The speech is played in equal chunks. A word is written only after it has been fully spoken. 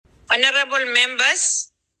Honorable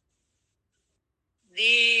members,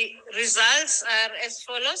 the results are as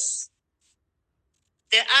follows.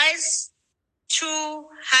 The ayes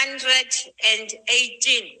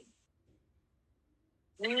 218,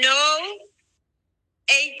 no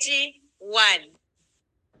 81,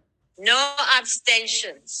 no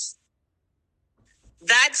abstentions.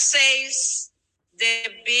 That says the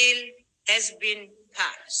bill has been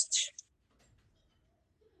passed.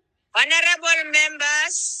 Honorable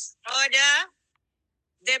members, order.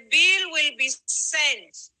 The bill will be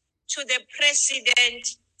sent to the President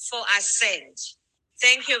for assent.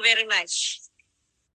 Thank you very much.